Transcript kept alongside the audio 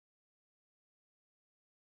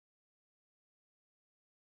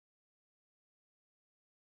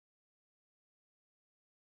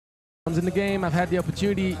in the game. I've had the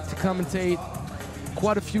opportunity to commentate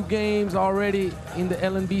quite a few games already in the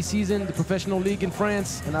LNB season, the professional league in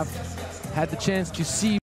France, and I've had the chance to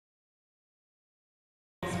see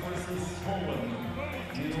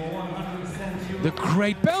the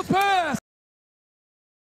great belt pass.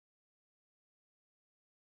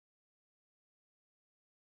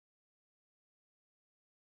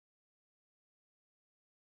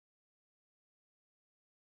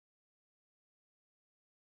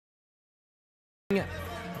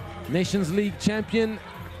 Nations League champion,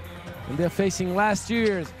 and they're facing last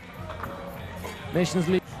year's Nations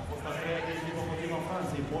League.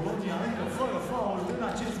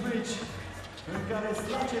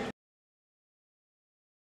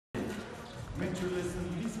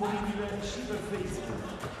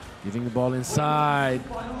 Giving the ball inside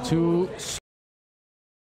to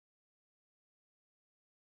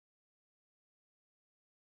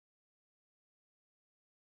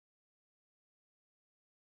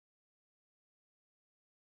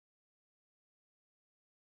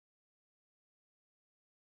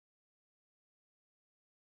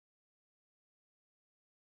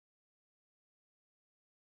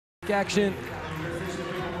action.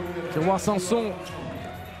 Sanson.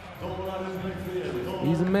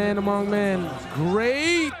 He's a man among men.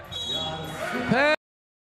 Great pass.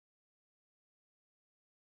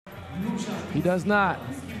 He does not.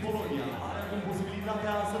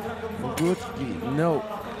 No.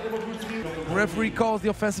 Referee calls the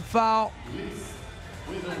offensive foul.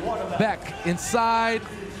 Back inside.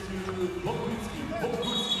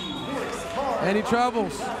 And he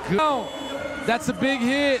travels. Good. That's a big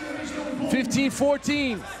hit.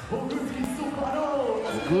 15-14.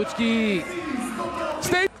 Gucci.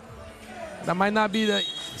 Stay. That might not be the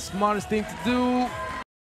smartest thing to do.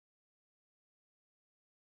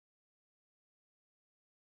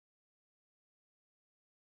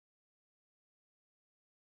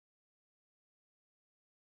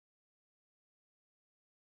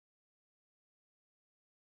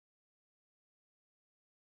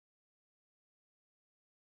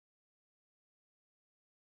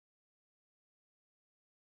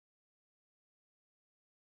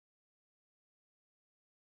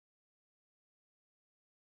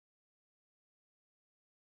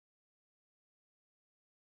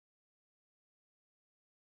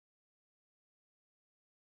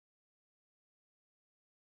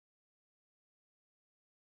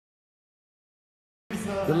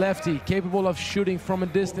 The lefty, capable of shooting from a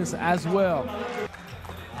distance as well.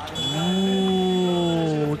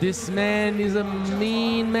 Ooh, this man is a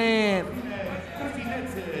mean man.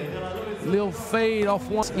 Little fade off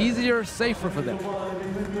one. Easier, safer for them.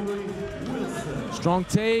 Strong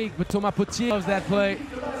take, but Thomas Potier loves that play.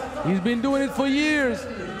 He's been doing it for years.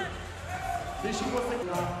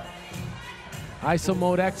 ISO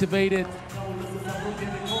mode activated.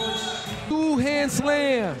 Two-hand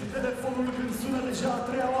slam.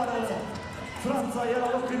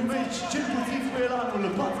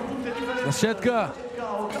 Slashetka.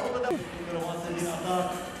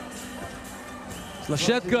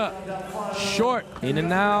 Slashetka. Short. In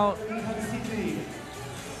and out.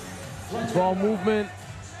 Ball movement.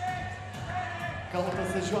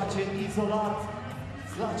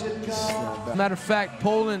 Matter of fact,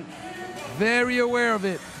 Poland, very aware of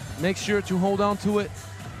it. Make sure to hold on to it.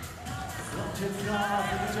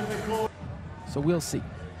 So we'll see.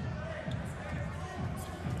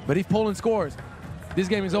 But if Poland scores, this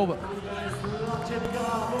game is over.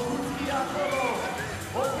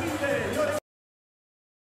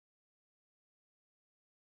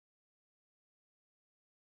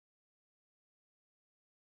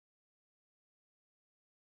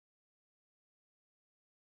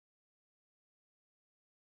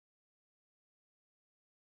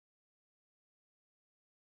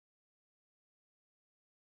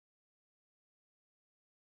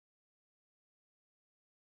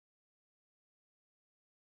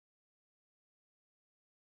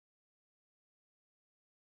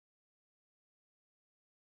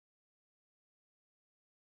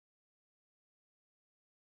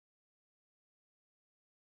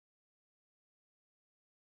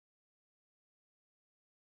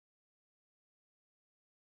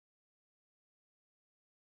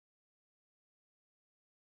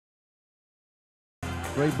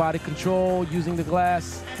 Great body control, using the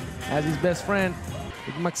glass as his best friend.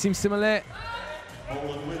 Maxime Simonet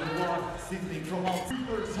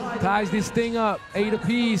ties this thing up, 8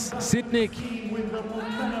 apiece. Sitnik,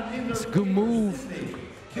 it's a good move.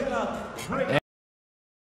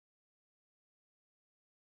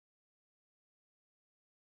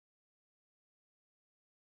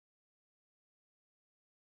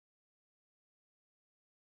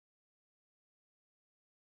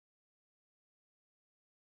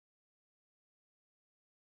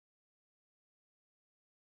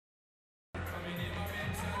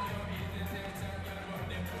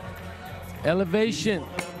 Elevation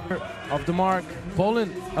of the mark.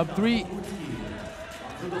 Poland up 3.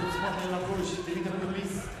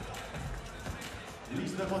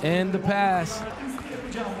 And the pass.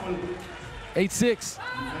 8-6.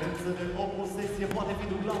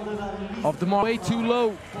 Off the mark. Way too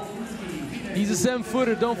low. He's a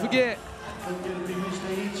 7-footer, don't forget.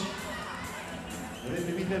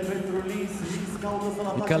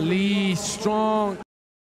 Lee strong.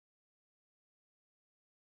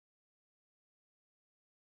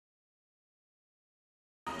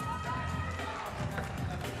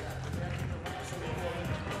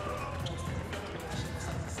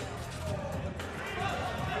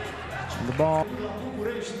 The ball.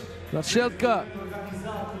 Strzelka.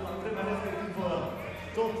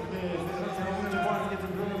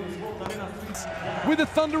 With a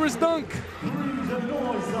thunderous dunk.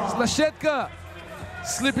 Strzelka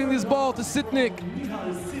slipping this ball to Sitnik.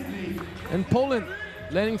 And Poland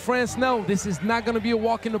letting France know this is not going to be a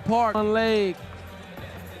walk in the park. One leg.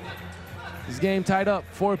 This game tied up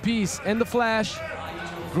 4 apiece. And the flash.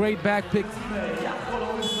 Great back pick.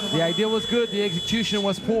 The idea was good, the execution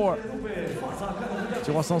was poor.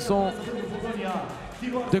 Thibaut Sanson,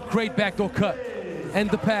 the great backdoor cut and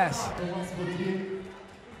the pass.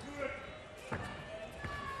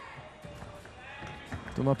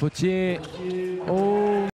 Thomas Potier, oh.